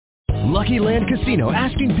Lucky Land Casino,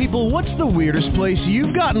 asking people, what's the weirdest place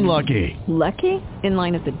you've gotten lucky? Lucky? In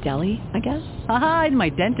line at the deli, I guess? Aha, in my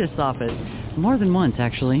dentist's office. More than once,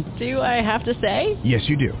 actually. Do I have to say? Yes,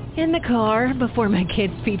 you do. In the car before my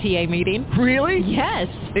kids' PTA meeting. Really? Yes.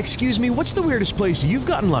 Excuse me, what's the weirdest place you've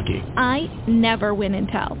gotten lucky? I never win and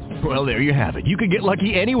tell. Well, there you have it. You can get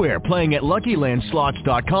lucky anywhere, playing at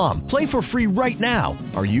LuckyLandSlots.com. Play for free right now.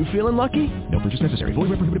 Are you feeling lucky? No purchase necessary. Void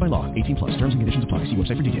where prohibited by law. 18 plus. Terms and conditions apply. See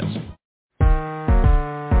website for details.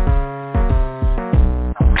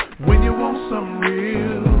 When you want something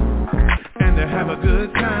real and to have a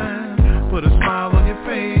good time, put a smile on your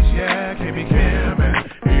face, yeah, KB Cam and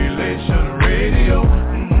Elation Radio.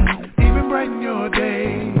 Even brighten your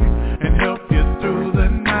day and help you through the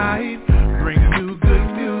night. Bring you good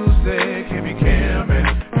music, KB Cam and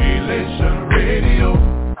Elation Radio.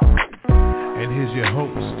 And here's your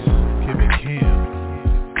host, KB Cam.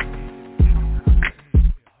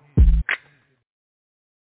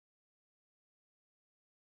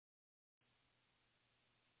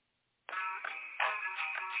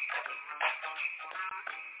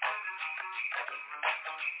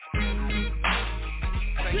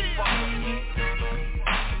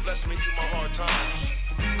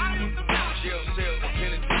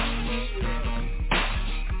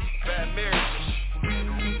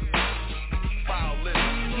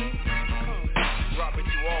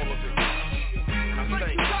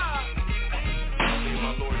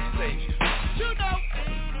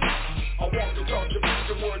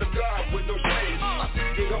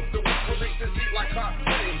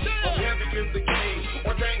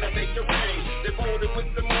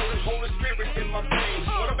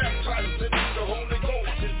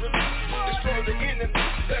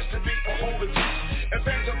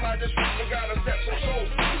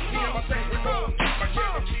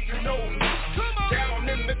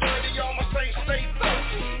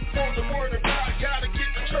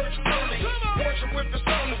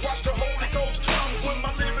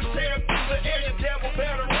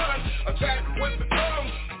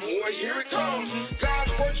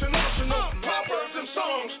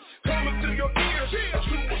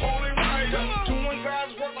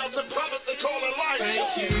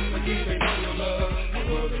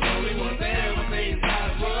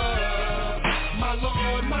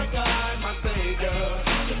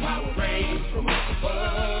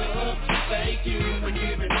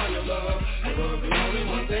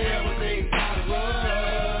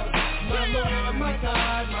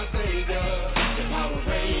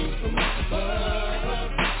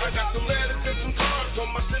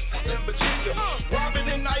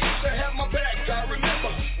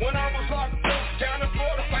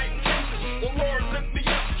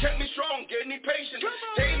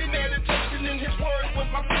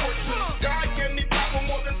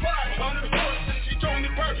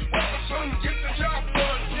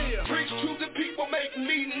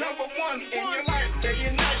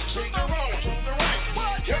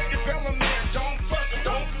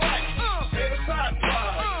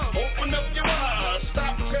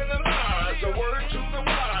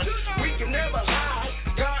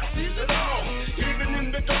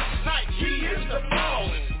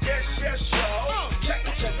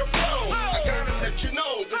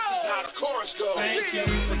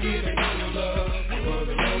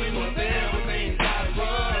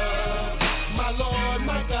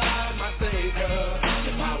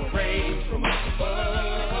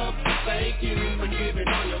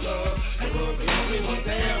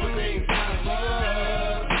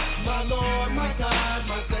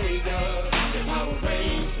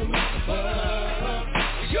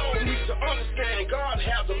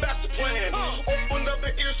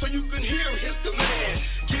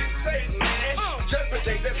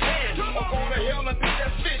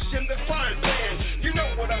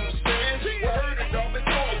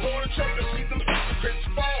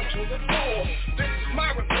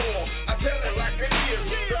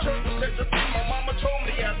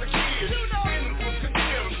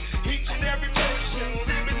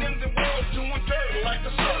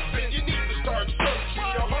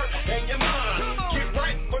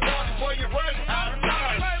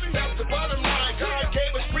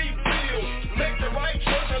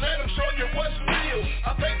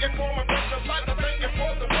 I think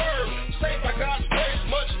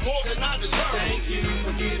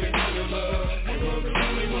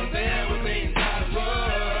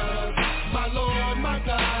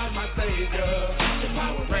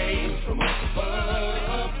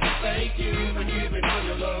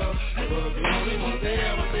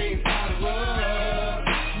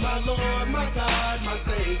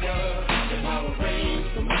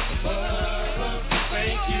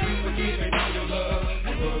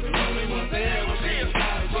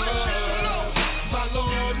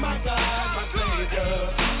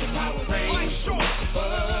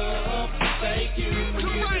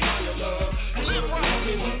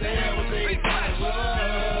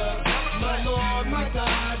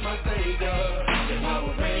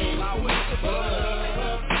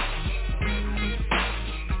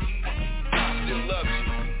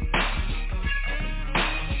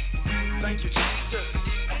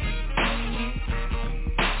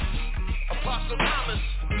Marshall Thomas.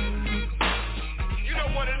 You know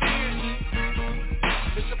what it is.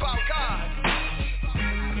 It's about God.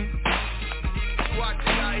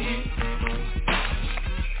 U-I-T-I-E.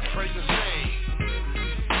 Praise the same.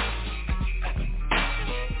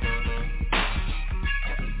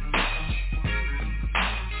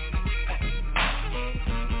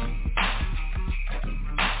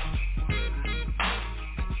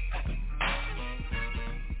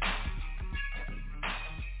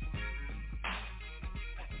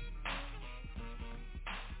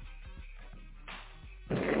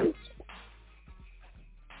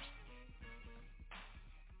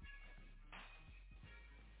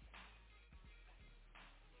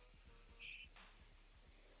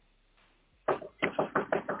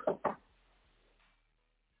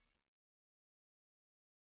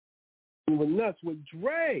 With Nuts with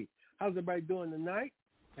Dre. How's everybody doing tonight?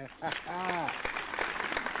 Yes,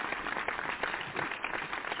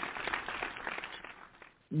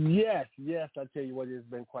 I tell you what, it's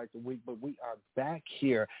been quite the week, but we are back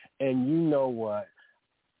here, and you know what?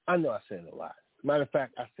 I know I say it a lot. Matter of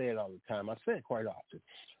fact, I say it all the time. I say it quite often,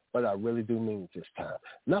 but I really do mean it this time.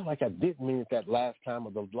 Not like I didn't mean it that last time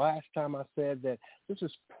or the last time I said that this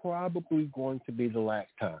is probably going to be the last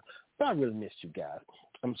time. But I really missed you guys.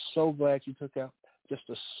 I'm so glad you took out just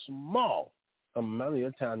a small amount of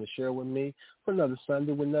your time to share with me for another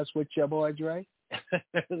Sunday with Nuts with your boy Dre.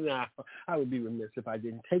 Now, I would be remiss if I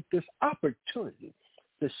didn't take this opportunity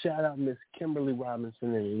to shout out Miss Kimberly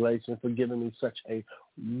Robinson and Relation for giving me such a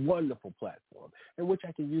wonderful platform in which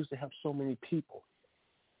I can use to help so many people,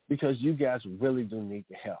 because you guys really do need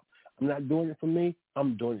the help. I'm not doing it for me.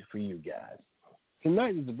 I'm doing it for you guys.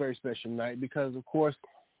 Tonight is a very special night because, of course,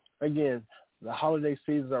 again, the holiday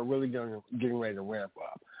seasons are really getting ready to ramp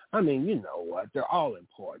up. I mean, you know what? They're all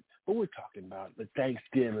important. But we're talking about the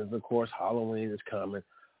Thanksgiving. Of course, Halloween is coming.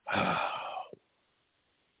 But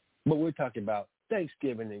we're talking about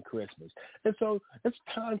Thanksgiving and Christmas. And so it's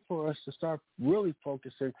time for us to start really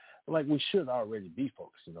focusing, like we should already be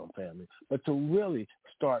focusing on family, but to really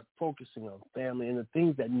start focusing on family and the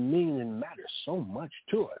things that mean and matter so much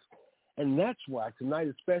to us. And that's why tonight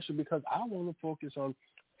is special, because I want to focus on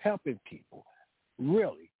helping people,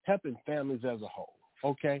 really helping families as a whole,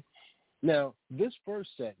 okay? Now, this first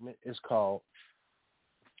segment is called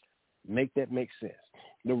Make That Make Sense.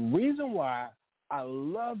 The reason why I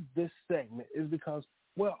love this segment is because,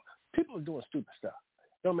 well, people are doing stupid stuff.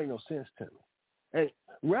 It don't make no sense to me. And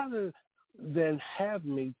rather than have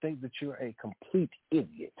me think that you're a complete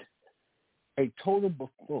idiot, a total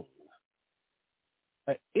buffoon,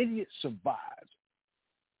 an idiot survives,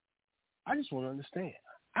 I just want to understand.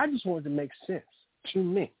 I just want it to make sense to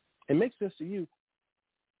me. It makes sense to you.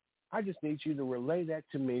 I just need you to relay that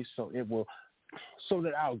to me so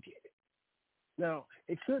that I'll get it. Now,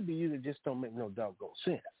 it could be you that just don't make no doggone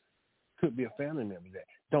sense. Could be a family member that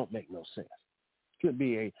don't make no sense. Could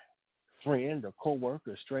be a friend or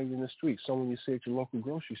coworker, a stranger in the street, someone you see at your local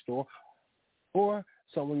grocery store, or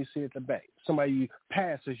someone you see at the bank, somebody you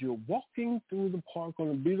pass as you're walking through the park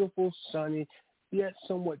on a beautiful, sunny, yet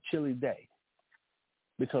somewhat chilly day,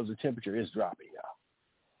 because the temperature is dropping, y'all.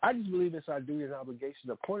 I just believe it's our duty and obligation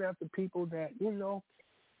to point out to people that, you know,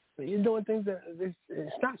 you're doing things that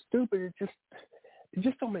it's not stupid. It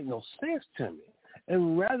just don't make no sense to me.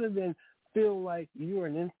 And rather than feel like you're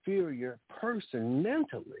an inferior person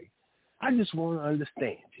mentally, I just want to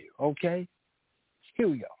understand you, okay? Here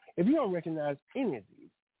we go. If you don't recognize any of these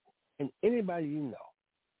and anybody you know,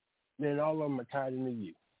 then all of them are tied into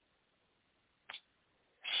you.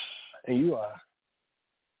 And you are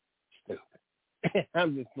stupid.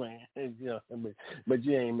 I'm just playing, you know, but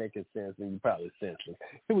you ain't making sense, and you're probably senseless.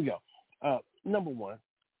 Here we go. Number one,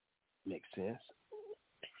 makes sense.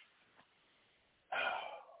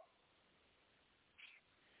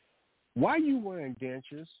 Why are you wearing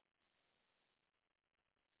dentures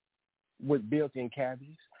with built-in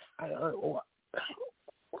cavities?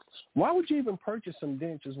 Why would you even purchase some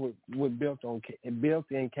dentures with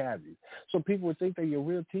built-in cavities? So people would think they're your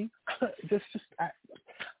real teeth? I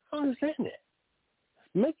don't understand that.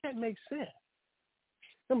 Make that make sense.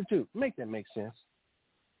 Number two, make that make sense.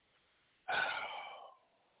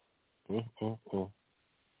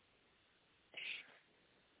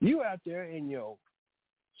 You out there in your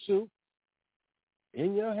suit,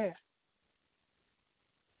 in your hat,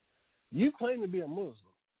 you claim to be a Muslim,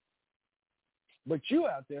 but you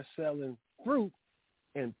out there selling fruit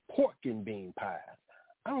and pork and bean pies.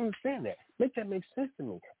 I don't understand that. Make that make sense to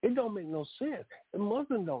me. It don't make no sense. The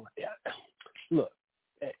Muslims don't. Look,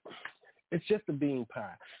 it's just a bean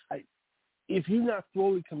pie. If you're not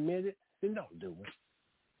fully committed, then don't do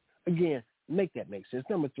it. Again, make that make sense.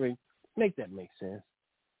 Number three, Make that make sense.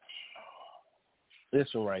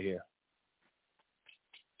 This one right here.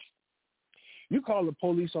 You call the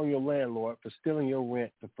police on your landlord for stealing your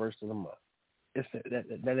rent the first of the month.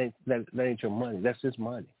 That ain't your money. That's his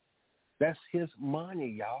money. That's his money,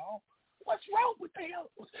 y'all. What's wrong with the hell?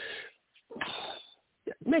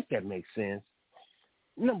 Make that make sense.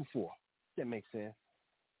 Number 4, that makes sense.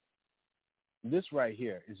 This right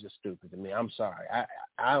here is just stupid to me. I'm sorry.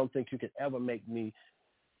 I don't think you could ever make me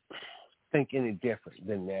think any different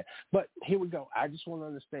than that. But here we go. I just want to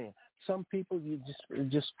understand. Some people, you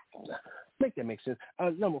just make that make sense.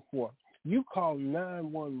 Number 4, you call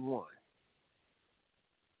 911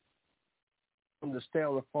 to stay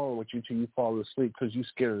on the phone with you till you fall asleep because you're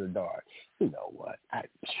scared of the dark. You know what?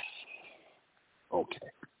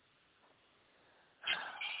 Okay.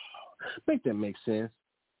 Make that make sense.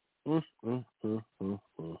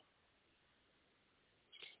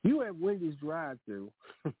 You at Wendy's drive-thru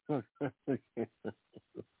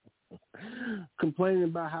complaining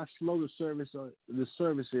about how slow the service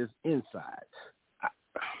is inside.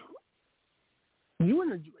 Wait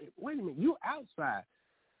a minute, you outside.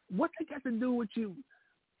 What they got to do with you?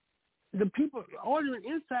 The people ordering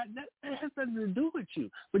inside, that has nothing to do with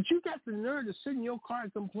you. But you got the nerve to sit in your car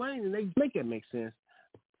and complain, and they make it make sense.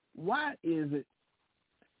 Why is it,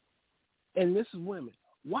 and this is women,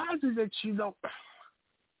 why is it that you don't,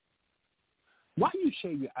 why you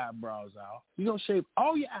shave your eyebrows off? You don't shave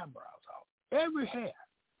all your eyebrows off, every hair,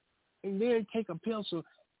 and then take a pencil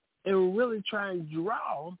and really try and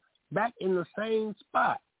draw them back in the same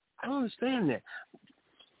spot. I don't understand that.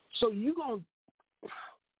 So you're gonna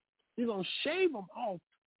shave them off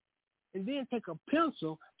and then take a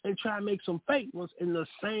pencil and try to make some fake ones in the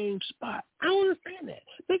same spot. I don't understand that.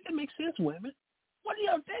 Make that make sense, women. What are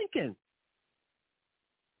y'all thinking?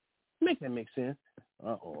 Make that make sense.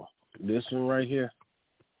 Uh-oh. This one right here.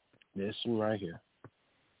 You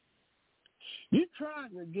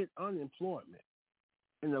trying to get unemployment,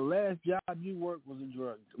 and the last job you worked was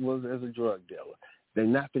as a drug dealer. They're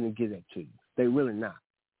not going to get that to you. They really not.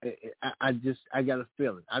 I got a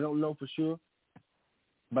feeling. I don't know for sure,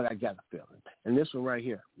 but I got a feeling. And this one right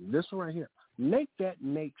here. Make that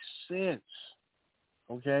make sense,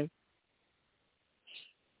 okay?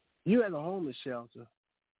 You at a homeless shelter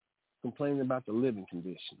complaining about the living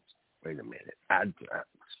conditions. Wait a minute.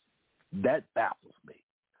 That baffles me.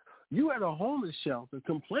 You at a homeless shelter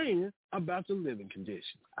complaining about the living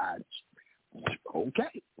conditions.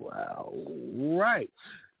 Okay. Well, right.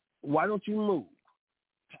 Why don't you move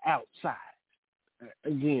outside?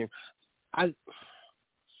 Again, I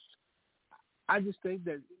just think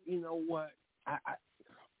that, you know what,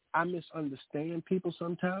 I misunderstand people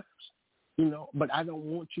sometimes, you know, but I don't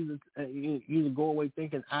want you to go away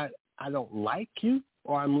thinking I don't like you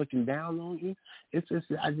or I'm looking down on you. I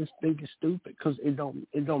just think it's stupid because it don't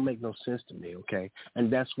make no sense to me, okay?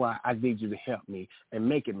 And that's why I need you to help me and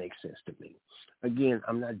make it make sense to me. Again,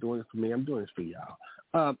 I'm not doing it for me. I'm doing it for y'all.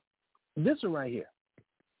 This one right here.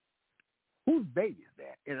 Whose baby is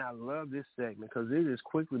that? And I love this segment because it is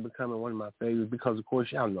quickly becoming one of my favorites because, of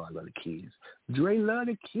course, y'all know I love the kids. Dre love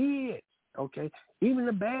the kids, okay? Even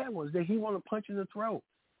the bad ones that he want to punch in the throat.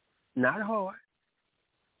 Not hard.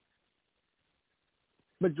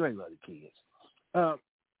 But Dre love the kids. Now,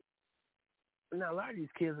 a lot of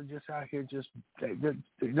these kids are just out here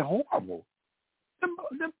they're horrible.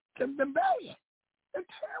 They're bad. They're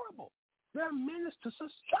terrible. They're a menace to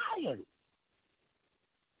society.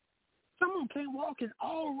 Someone can't walk in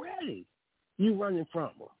already. You running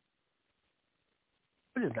from them.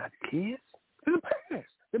 But it's not the kids. It's the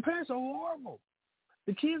parents. The parents are horrible.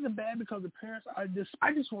 The kids are bad because the parents are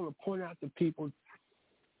I just want to point out to people,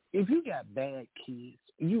 if you got bad kids,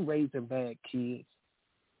 you raising bad kids,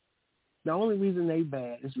 the only reason they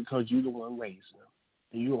bad is because you're the one raising them.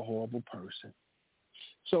 And you're a horrible person.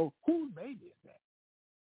 So whose baby is that?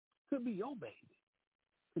 Could be your baby.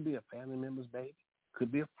 Could be a family member's baby. Could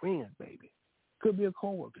be a friend's baby. Could be a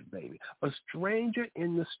coworker's baby. A stranger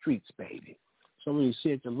in the streets baby. Someone you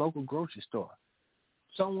see at the local grocery store.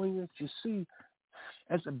 Someone that you see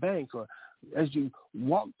at the bank or as you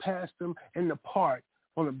walk past them in the park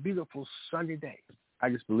on a beautiful sunny day. I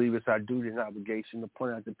just believe it's our duty and obligation to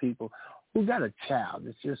point out to people who got a child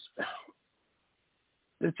that's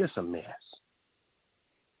just a mess.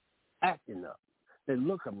 Acting up. They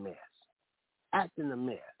look a mess. Acting a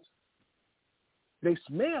mess. They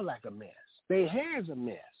smell like a mess. Their hair's a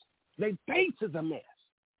mess. Their face is a mess.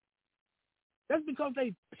 That's because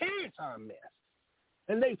their parents are a mess.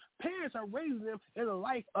 And their parents are raising them in a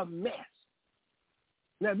life of mess.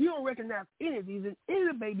 Now, if you don't recognize any of these, any of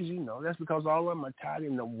the babies you know, that's because all of them are tied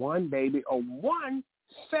into one baby or one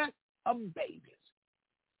set of babies.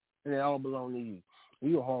 And they all belong to you.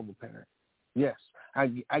 You're a horrible parent. Yes, I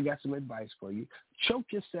got some advice for you.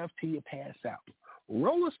 Choke yourself till you pass out.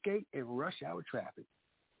 Roller skate in rush hour traffic.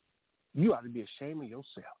 You ought to be ashamed of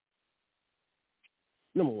yourself.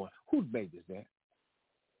 Number one, whose baby is that?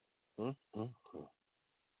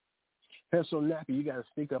 Hair so nappy, you got to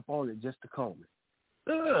speak up on it just to comb it.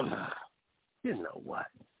 Ugh. You know what?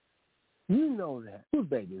 You know that. Whose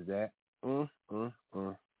baby is that?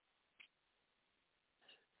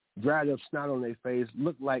 Dried up snot on their face,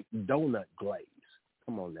 look like donut glaze.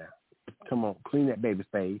 Come on now. Come on, clean that baby's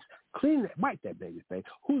face. Wipe that baby's face.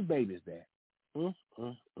 Whose baby is that?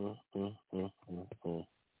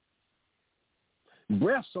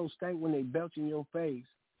 Breath so stank when they belch in your face,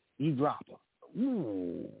 you drop them.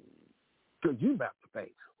 Ooh, because you about to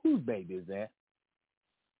face. Whose baby is that?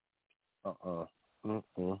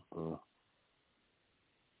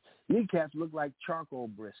 Kneecaps look like charcoal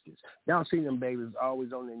briskets. Y'all seen them babies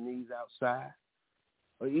always on their knees outside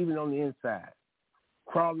or even on the inside,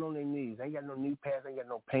 crawling on their knees. Ain't got no knee pads, ain't got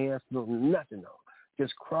no pants, no nothing on.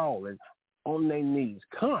 Just crawling on their knees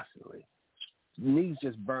constantly. Knees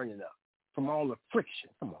just burning up from all the friction.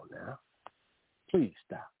 Come on now. Please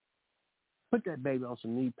stop. Put that baby on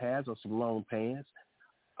some knee pads or some long pants.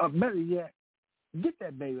 Or better yet, get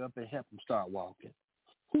that baby up and help him start walking.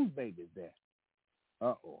 Whose baby is that?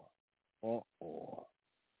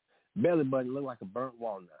 Belly button look like a burnt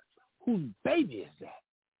walnut. Whose baby is that?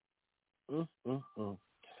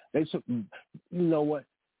 They so, you know what?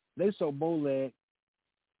 They so bow-legged.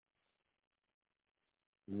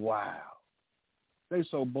 Wow. They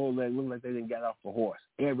so bow-legged, look like they didn't get off a horse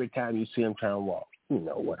every time you see them trying to walk. You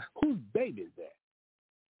know what? Whose baby is that?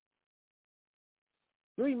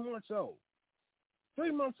 3 months old.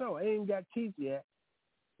 3 months old. Ain't got teeth yet.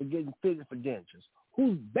 They're getting fitted for dentures.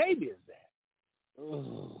 Whose baby is that?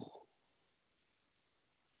 Ugh.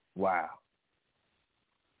 Wow.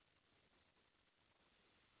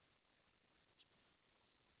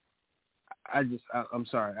 I'm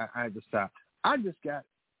sorry. I had to stop. I just got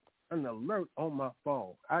an alert on my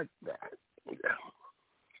phone. I just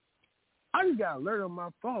got an alert on my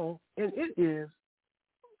phone, and it is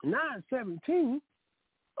 9:17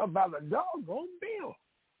 about a doggone bill.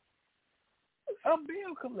 A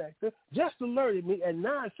bill collector just alerted me at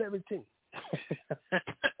 9:17.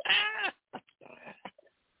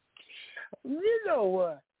 You know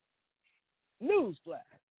what? Newsflash.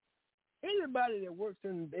 Anybody that works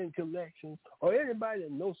in collections or anybody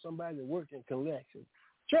that knows somebody that works in collections,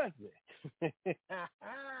 trust me.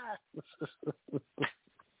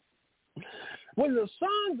 When the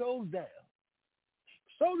sun goes down,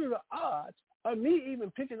 so do the odds of me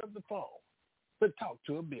even picking up the phone to talk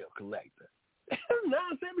to a bill collector.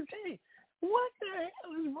 9:17. What the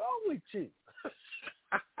hell is wrong with you?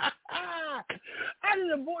 I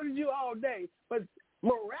done avoided you all day, but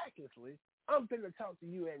miraculously, I'm going to talk to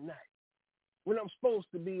you at night when I'm supposed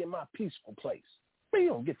to be in my peaceful place. But you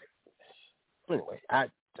don't get it. Anyway, I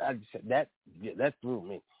just said that threw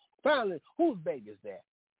me. Finally, whose baby is that?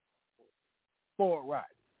 Ford Riding.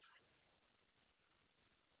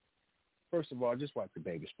 First of all, just watch the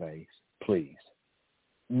baby's face, please.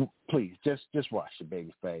 Please, just watch the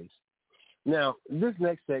baby's face. Now, this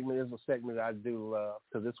next segment is a segment I do love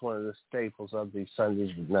because it's one of the staples of the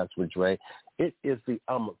Sundays with Nuts with Dre. It is the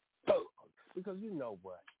I'm a thug. Because you know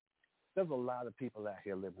what? There's a lot of people out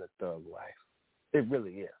here living a thug life. It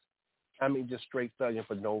really is. I mean, just straight thugging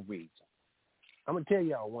for no reason. I'm going to tell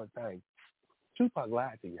y'all one thing. Tupac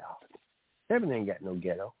lied to y'all. Heaven ain't got no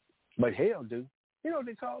ghetto, but hell do. You know what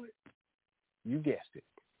they call it? You guessed it.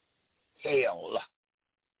 Hell.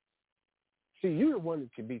 See, you're the one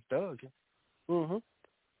that could be thugging. You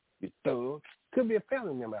thug. Could be a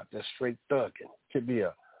family member out there straight thugging. Could be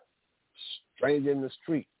a stranger in the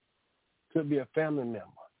street. Could be a family member.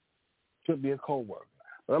 Could be a co-worker.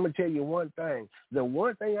 But I'm going to tell you one thing. The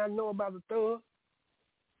one thing I know about a thug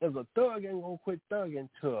is a thug ain't going to quit thugging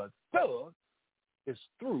till a thug is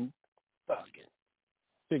through thugging.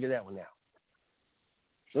 Figure that one out.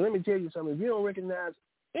 So let me tell you something. If you don't recognize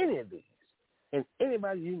any of these, and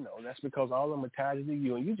anybody you know, that's because all of them are tied to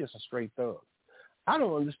you, and you just a straight thug. I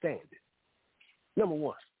don't understand it. Number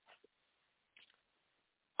one,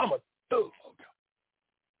 I'm a thug.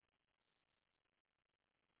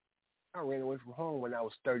 I ran away from home when I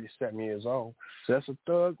was 37 years old. So that's a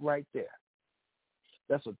thug right there.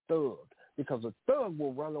 That's a thug. Because a thug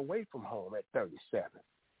will run away from home at 37.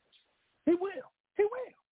 He will. He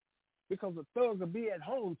will. Because a thug will be at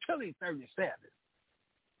home till he's 37.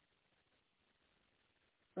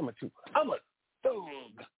 Number two, I'm a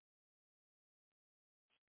thug.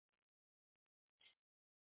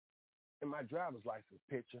 in my driver's license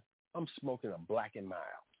picture, I'm smoking a Black and Mild.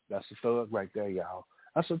 That's a thug right there, y'all.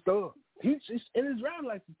 That's a thug. He's in his driver's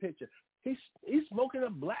license picture. He's smoking a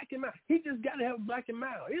Black and Mild. He just got to have a Black and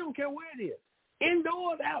Mild. He don't care where it is,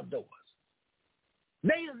 indoors, outdoors,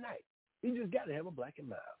 day and night. He just got to have a Black and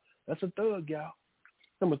Mild. That's a thug, y'all.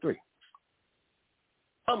 Number 3.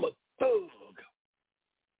 I'm a thug.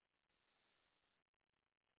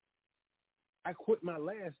 I quit my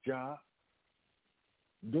last job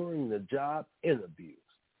during the job interviews.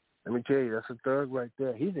 Let me tell you, that's a thug right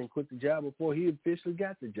there. He didn't quit the job before he officially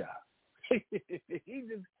got the job. he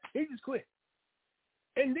just quit.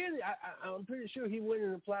 And then I'm pretty sure he went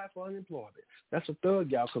and applied for unemployment. That's a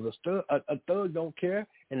thug, y'all, because a thug don't care,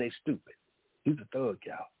 and they stupid. He's a thug,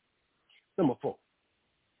 y'all. Number 4.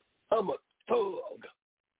 I'm a thug.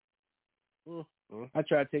 I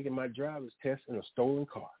tried taking my driver's test in a stolen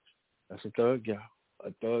car. That's a thug, y'all.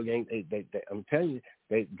 A thug ain't. They I'm telling you,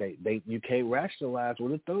 they. You can't rationalize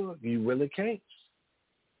with a thug. You really can't.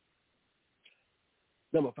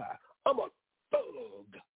 Number 5. I'm a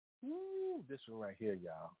thug. Ooh, this one right here,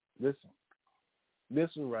 y'all. This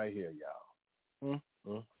one right here, y'all.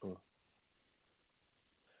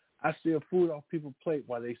 I steal food off people's plate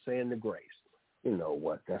while they saying the grace. You know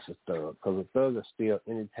what? That's a thug. Because a thug will steal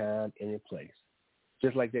anytime, any place.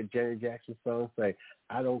 Just like that Janet Jackson song say,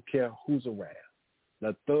 I don't care who's around.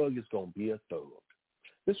 The thug is going to be a thug.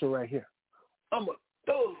 This one right here. I'm a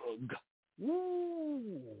thug.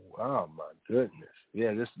 Woo. Oh, my goodness.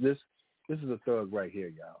 Yeah, this is a thug right here,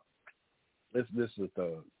 y'all. This is a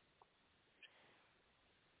thug.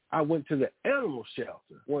 I went to the animal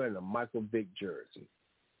shelter wearing a Michael Vick jersey,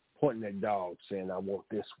 pointing at dogs saying, I want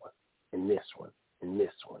this one, and this one, and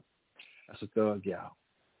this one. That's a thug, y'all.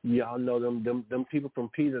 Y'all know them people from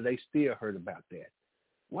Peter, they still heard about that.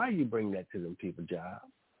 Why you bring that to them people, Job?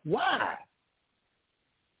 Why?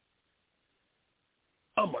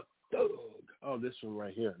 I'm a thug. Oh, this one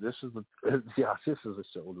right here. This is a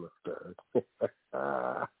shoulder thug.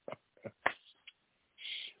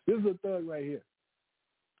 This is a thug right here.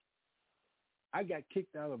 I got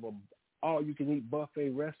kicked out of a all-you-can-eat buffet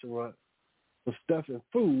restaurant for stuffing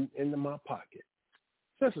food into my pocket.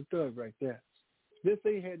 That's a thug right there. This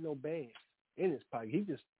thing had no bags in his pocket. He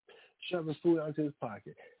just shoving food onto his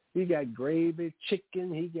pocket. He got gravy,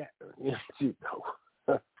 chicken. He got,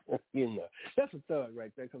 That's a thug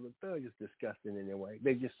right there because a thug is disgusting anyway.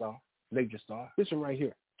 They just are. This one right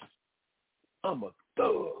here. I'm a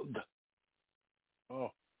thug.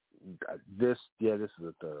 Oh, this is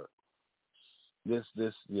a thug. This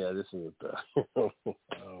is a thug.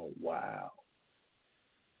 Oh, wow.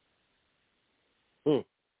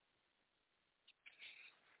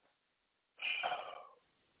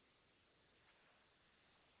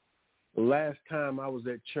 The last time I was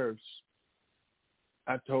at church,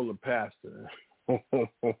 I told the pastor,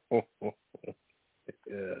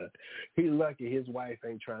 he lucky his wife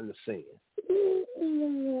ain't trying to sin.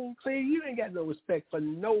 See, you ain't got no respect for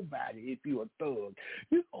nobody if you a thug.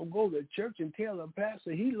 You gonna go to church and tell the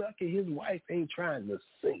pastor he lucky his wife ain't trying to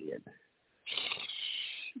sin.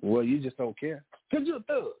 Well, you just don't care. Because you're a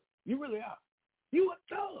thug. You really are. You a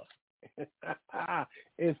thug.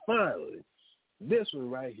 And finally, this one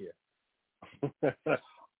right here.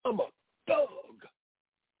 I'm a thug.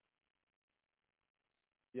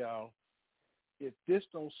 Y'all, if this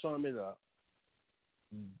don't sum it up,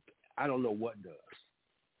 I don't know what does.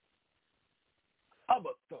 I'm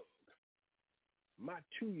a thug. My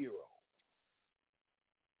 2-year-old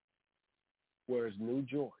wears new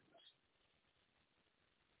Jordans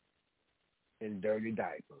and dirty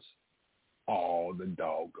diapers all the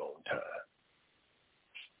doggone time.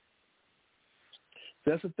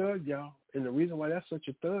 That's a thug, y'all. And the reason why that's such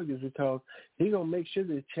a thug is because he going to make sure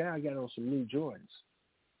that his child got on some new Jordans.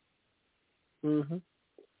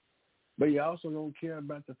 But he also don't care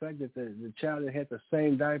about the fact that the child that had the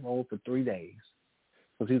same diaper on for 3 days.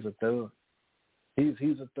 Because he's a thug.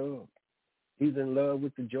 He's a thug. He's in love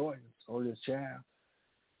with the Jordans on his child.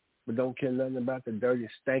 But don't care nothing about the dirty,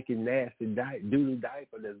 stinking, nasty doo-doo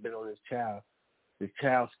diaper that's been on his child. The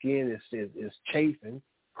child's skin is chafing,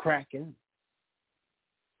 cracking.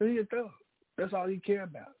 So he's a thug. That's all he care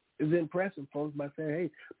about. Is impressing folks by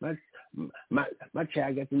saying, hey, my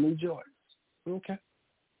child got the new Jordans.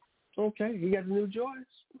 Okay, he got the new Jordans.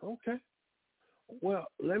 Okay. Well,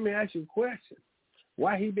 let me ask you a question.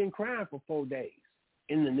 Why he been crying for 4 days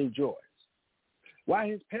in the new Jordans? Why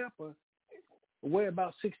his pamper weigh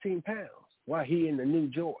about 16 pounds? Why he in the new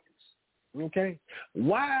Jordans? Okay.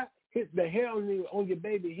 Why the hair on your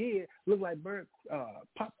baby head look like burnt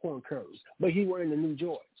popcorn kernels, but he wearing the new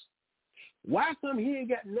Jordans? Why come he ain't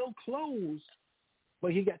got no clothes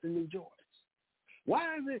but he got the new Jordans?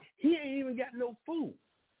 Why is it he ain't even got no food,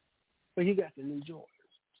 but he got the new Jordans?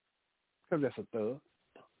 Because that's a thug.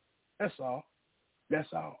 That's all.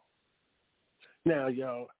 That's all. Now,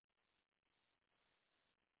 y'all,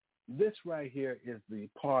 this right here is the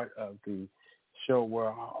part of the show where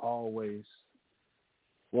I always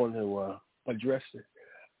want to address it.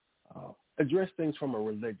 Address things from a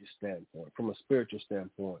religious standpoint, from a spiritual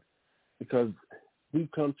standpoint, because we've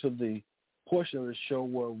come to the portion of the show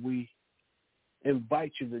where we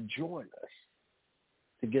invite you to join us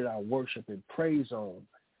to get our worship and praise on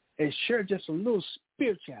and share just a little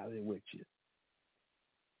spirituality with you.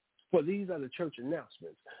 For these are the church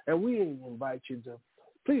announcements. And we invite you to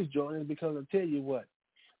please join us, because I'll tell you what,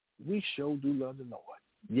 we sure do love the Lord.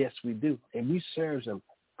 Yes, we do. And we serve him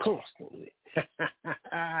constantly.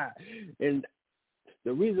 And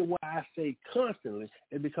the reason why I say constantly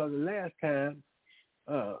is because the last time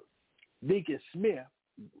Deacon Smith,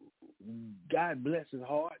 God bless his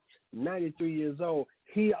heart, 93 years old,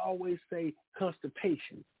 he always say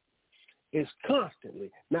constipation. It's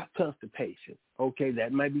constantly, not constipation. Okay,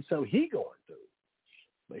 that might be something he going through,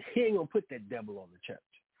 but he ain't going to put that devil on the church.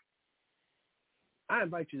 I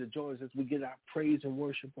invite you to join us as we get our praise and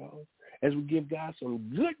worship on, as we give God some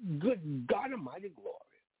good God Almighty glory.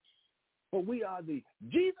 But we are the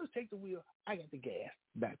Jesus take the wheel, I got the gas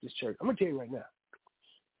Baptist Church. I'm going to tell you right now,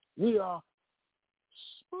 we are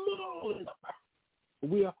small in number.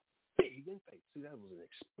 We are big in faith. See, that was an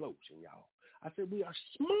explosion, y'all. I said we are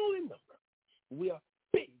small in number. We are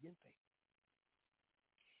big in faith.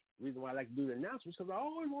 The reason why I like to do the announcements is because I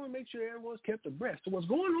always want to make sure everyone's kept abreast of what's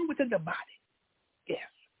going on within the body. Yes.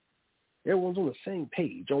 Everyone's on the same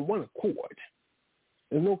page, on one accord.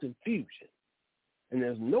 There's no confusion. And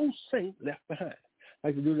there's no saint left behind. I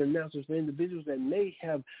like to do the announcements for individuals that may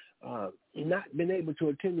have not been able to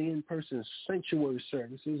attend the in-person sanctuary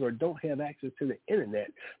services or don't have access to the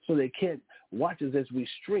internet, so they can't watch us as we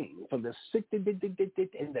stream from the sick and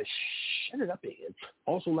the shut it up in.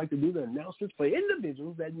 Also like to do the announcements for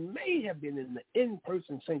individuals that may have been in the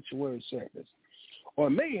in-person sanctuary service or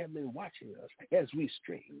may have been watching us as we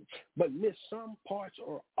stream, but missed some parts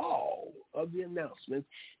or all of the announcements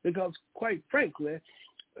because, quite frankly,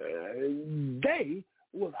 they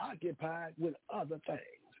was occupied with other things.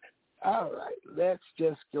 All right, let's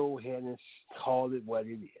just go ahead and call it what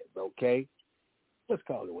it is, okay? Let's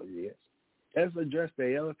call it what it is. Let's address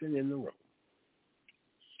the elephant in the room.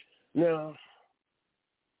 Now,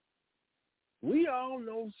 we all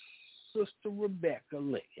know Sister Rebecca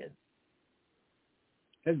Lynn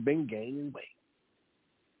has been gaining weight.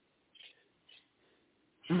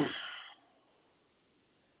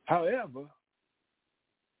 However,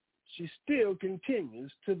 she still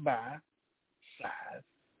continues to buy size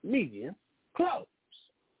medium clothes.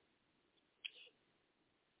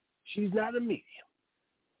 She's not a medium.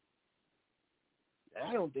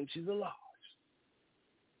 I don't think she's a large.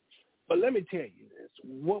 But let me tell you this.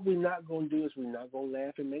 What we're not going to do is we're not going to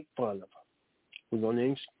laugh and make fun of her. We're going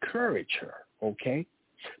to encourage her, okay?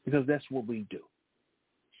 Because that's what we do.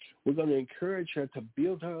 We're going to encourage her to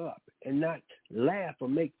build her up and not laugh or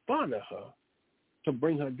make fun of her to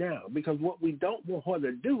bring her down. Because what we don't want her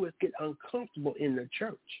to do is get uncomfortable in the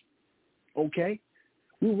church, okay?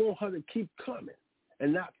 We want her to keep coming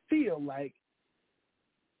and not feel like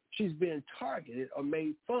she's being targeted or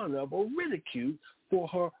made fun of or ridiculed for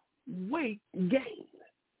her weight gain,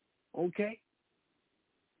 okay?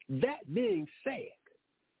 That being said,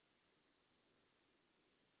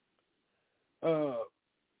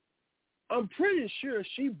 I'm pretty sure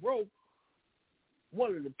she broke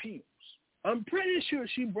one of the pews. I'm pretty sure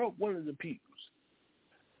she broke one of the pews.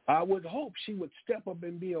 I would hope she would step up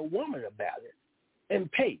and be a woman about it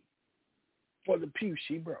and pay for the pew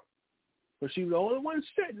she broke. But she was the only one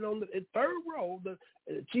sitting on the third row.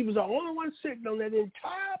 She was the only one sitting on that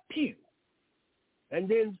entire pew. And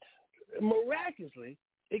then miraculously,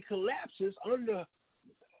 it collapses under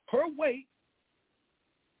her weight.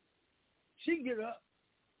 She get up,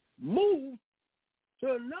 move to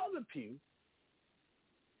another pew.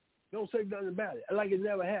 Don't say nothing about it. Like it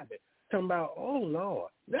never happened. Talking about, oh, Lord.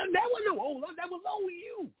 That wasn't no, oh, Lord. That was only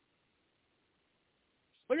you.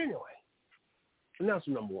 But anyway,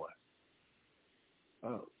 announcement number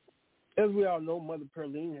one. As we all know, Mother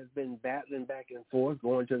Pearline has been battling back and forth,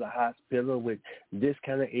 going to the hospital with this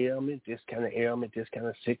kind of ailment, this kind of ailment, this kind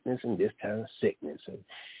of sickness, and this kind of sickness. And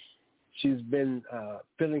she's been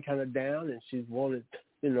feeling kind of down, and she's wanted,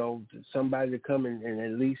 somebody to come and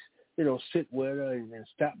at least, sit with her and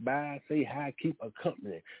stop by, say hi, keep her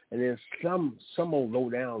company. And then some old low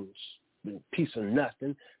down piece of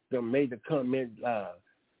nothing that made the comment,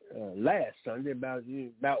 last Sunday about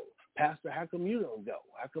Pastor, how come you don't go?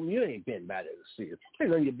 How come you ain't been by there to see it? Ain't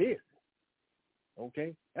none of your business.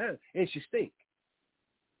 Okay? And she stink.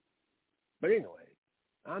 But anyway,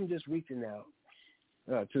 I'm just reaching out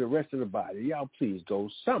to the rest of the body. Y'all please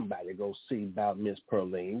somebody go see about Miss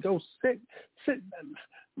Pearline. Go sit.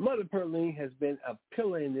 Mother Pearline has been a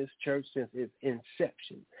pillar in this church since its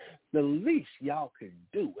inception. The least y'all could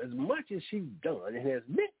do, as much as she's done and has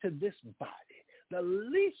meant to this body, the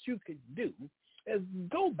least you could do is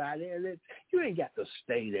go by there, and you ain't got to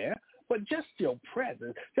stay there, but just your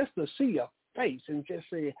presence, just to see your face and just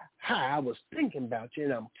say, hi, I was thinking about you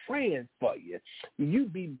and I'm praying for you. You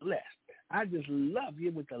be blessed. I just love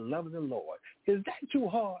you with the love of the Lord. Is that too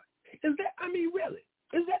hard? Really?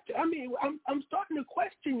 I'm starting to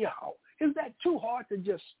question y'all. Is that too hard to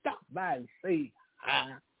just stop by and say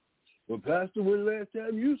hi? Well, Pastor, when last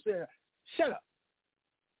time you said, shut up.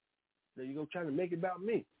 There you go, trying to make it about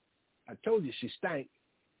me. I told you she stank.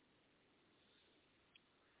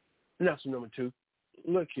 Announcement number 2.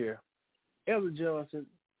 Look here. Elder Johnson,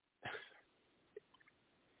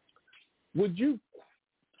 would you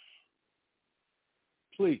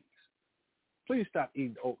please stop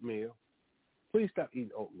eating oatmeal? Please stop eating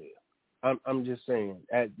oatmeal. I'm just saying,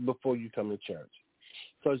 before you come to church.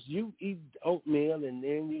 Because you eat oatmeal and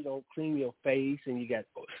then you don't clean your face and you got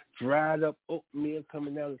dried up oatmeal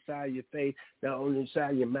coming down the side of your face, down on the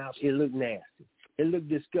side of your mouth. It look nasty. It look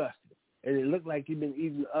disgusting. And it looked like you've been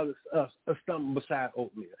eating other something besides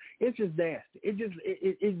oatmeal. It's just nasty.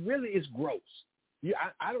 It really is gross.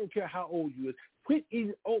 I don't care how old you is. Quit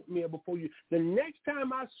eating oatmeal before you. The next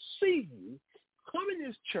time I see you come in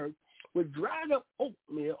this church with dried up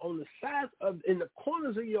oatmeal on the sides in the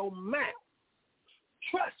corners of your mouth,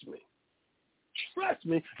 trust me,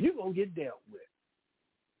 you're going to get dealt with.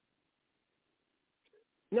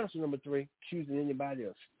 Announcement number 3, accusing anybody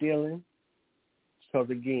of stealing. Because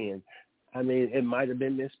again, it might have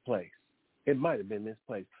been misplaced.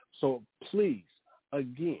 So please,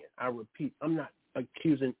 again, I repeat, I'm not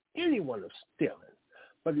accusing anyone of stealing.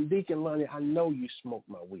 But Deacon Lonnie, I know you smoked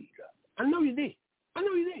my weed up. I know you did.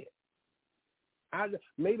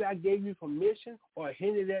 Maybe I gave you permission or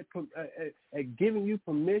hinted at giving you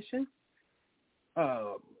permission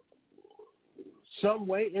some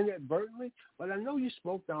way inadvertently, but I know you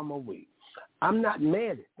smoked all my weed. I'm not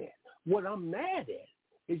mad at that. What I'm mad at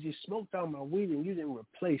is you smoked all my weed and you didn't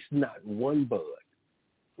replace not one bud.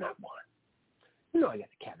 Not one. You know I got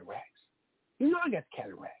the cataracts.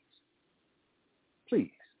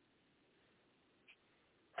 Please.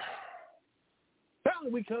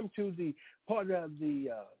 Finally, we come to the part of the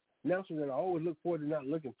announcement that I always look forward to, not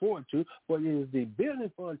looking forward to, but it is the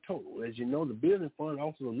Building Fund total. As you know, the Building Fund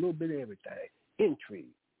offers a little bit of everything: intrigue,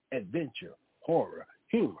 adventure, horror,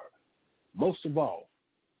 humor, most of all,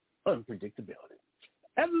 unpredictability.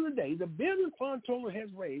 As of the day, the Building Fund total has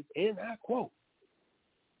raised, and I quote,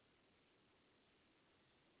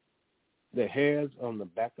 the hairs on the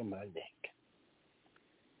back of my neck.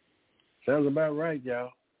 Sounds about right,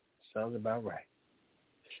 y'all. Sounds about right.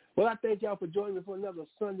 Well, I thank y'all for joining me for another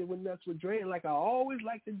Sunday with Nuts with Dre. And like I always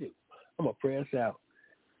like to do, I'm going to pray us out.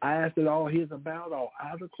 I ask that all heads are bowed, all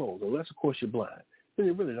eyes are closed, unless, of course, you're blind. Then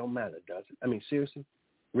it really don't matter, does it? Seriously?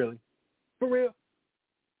 Really? For real?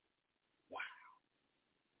 Wow.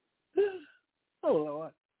 Oh,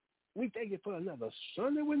 Lord. We thank you for another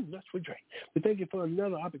Sunday with Nuts with Dre. We thank you for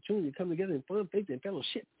another opportunity to come together in fun, faith, and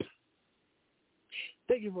fellowship.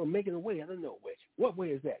 Thank you for making a way out of no way. What way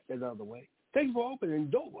is that? That other way. Thank you for opening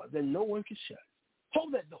doors that no one can shut.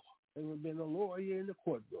 Hold that door. There will be no lawyer in the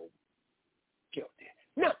courtroom. Guilty.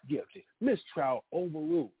 Not guilty. Mistrial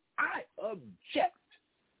overruled. I object.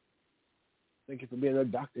 Thank you for being a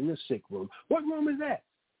doctor in the sick room. What room is that?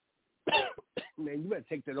 Man, you better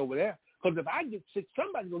take that over there. Because if I get sick,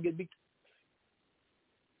 somebody's going to get beat.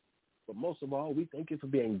 But most of all, we thank you for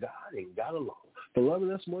being God and God alone. For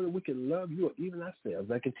loving us more than we can love you or even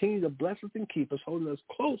ourselves. And continue to bless us and keep us, holding us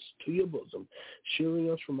close to your bosom,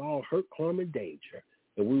 shielding us from all hurt, harm, and danger.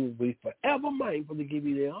 And we will be forever mindful to give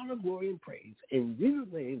you the honor, glory, and praise. In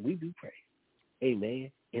Jesus' name, we do pray.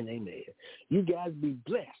 Amen and amen. You guys be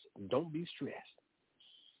blessed. Don't be stressed.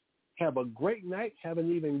 Have a great night. Have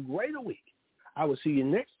an even greater week. I will see you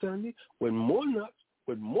next Sunday with more nuts,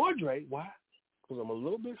 with more Dre. Why? Because I'm a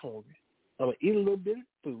little bit hungry. I'm going to eat a little bit of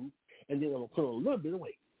food, and then I'm going to put on a little bit of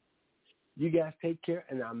weight. You guys take care,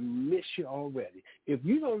 and I miss you already. If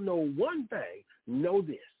you don't know one thing, know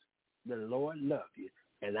this. The Lord loves you,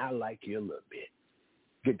 and I like you a little bit.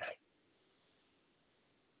 Good night.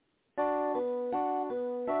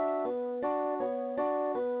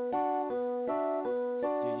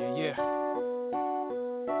 Yeah.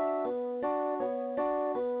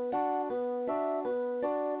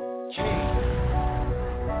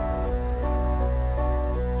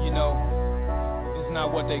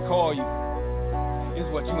 not what they call you.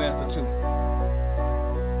 It's what you answer to.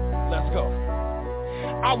 Let's go.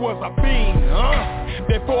 I was a fiend,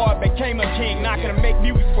 before I became a king. Not gonna make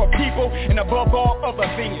music for people, and above all other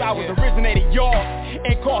things, I was originated yours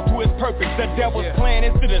and called to his purpose. The devil's plan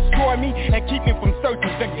is to destroy me and keep me from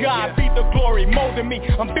searching. To God be the glory, molding me.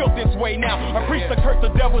 I'm built this way now. I preach the curse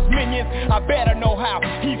of devil's minions. I better know how.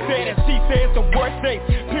 He said and she said the worst days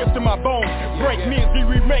pierce to my bones. Break me as he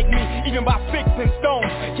remake me, even by sticks and stones.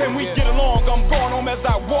 Can we get along? I'm going home as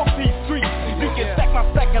I walk these streets. You can take my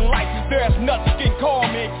second life. There's nothing you can call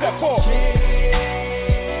me except for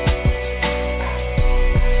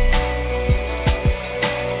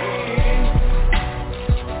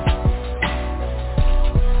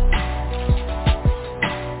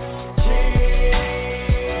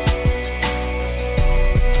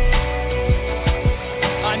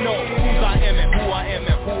I know whose I am and who I am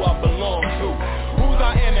and who I belong to. Whose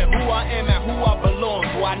I am and who I am and who I belong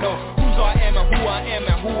to. I know whose I am and who I am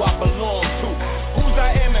and who I belong to. Whose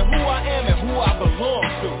I am and who I am and who I belong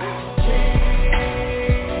to.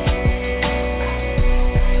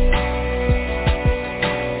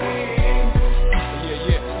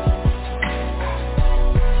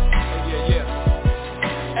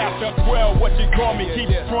 After 12, what you call me, keep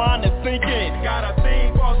trying to think it. Gotta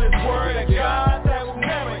think for this word of God that will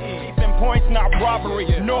never end. Keeping points, not robbery,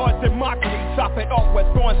 nor is it mockery. Top it off with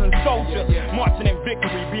thorns and soldiers, marching in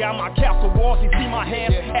victory. Beyond my castle walls, you see my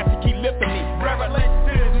hands as you keep lifting me. Revelation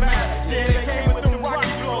to this matter, yeah, they came with them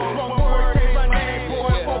rocky blows. One word is my name,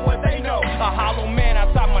 boy, for what they know. A hollow man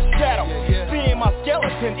outside my shadow, seeing my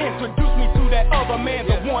skeleton introduce me to that other man,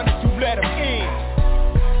 the one that you let him in.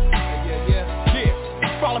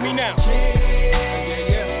 Follow me now.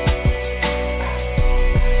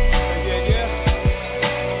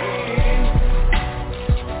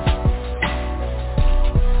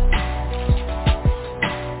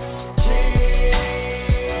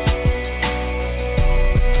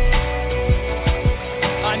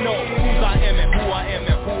 I know whose I am and who I am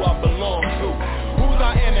and who I belong to. Whose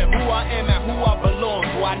I am and who I am and who I belong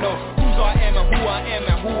to. I know whose I am and who I am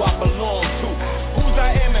and who I belong to. Whose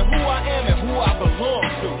I am and who I am and who I belong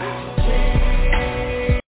to.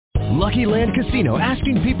 Lucky Land Casino,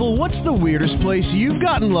 asking people, what's the weirdest place you've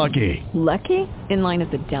gotten lucky? Lucky? In line at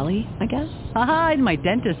the deli, I guess? Aha, in my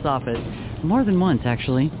dentist's office. More than once,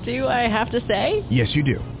 actually. Do I have to say? Yes, you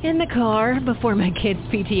do. In the car before my kids'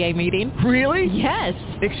 PTA meeting. Really? Yes.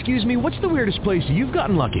 Excuse me, what's the weirdest place you've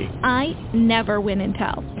gotten lucky? I never win and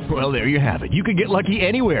tell. Well, there you have it. You can get lucky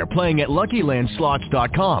anywhere, playing at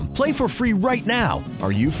LuckyLandSlots.com. Play for free right now.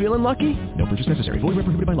 Are you feeling lucky? No purchase necessary. Void where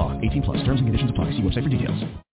prohibited by law. 18+. Terms and conditions apply. See website for details.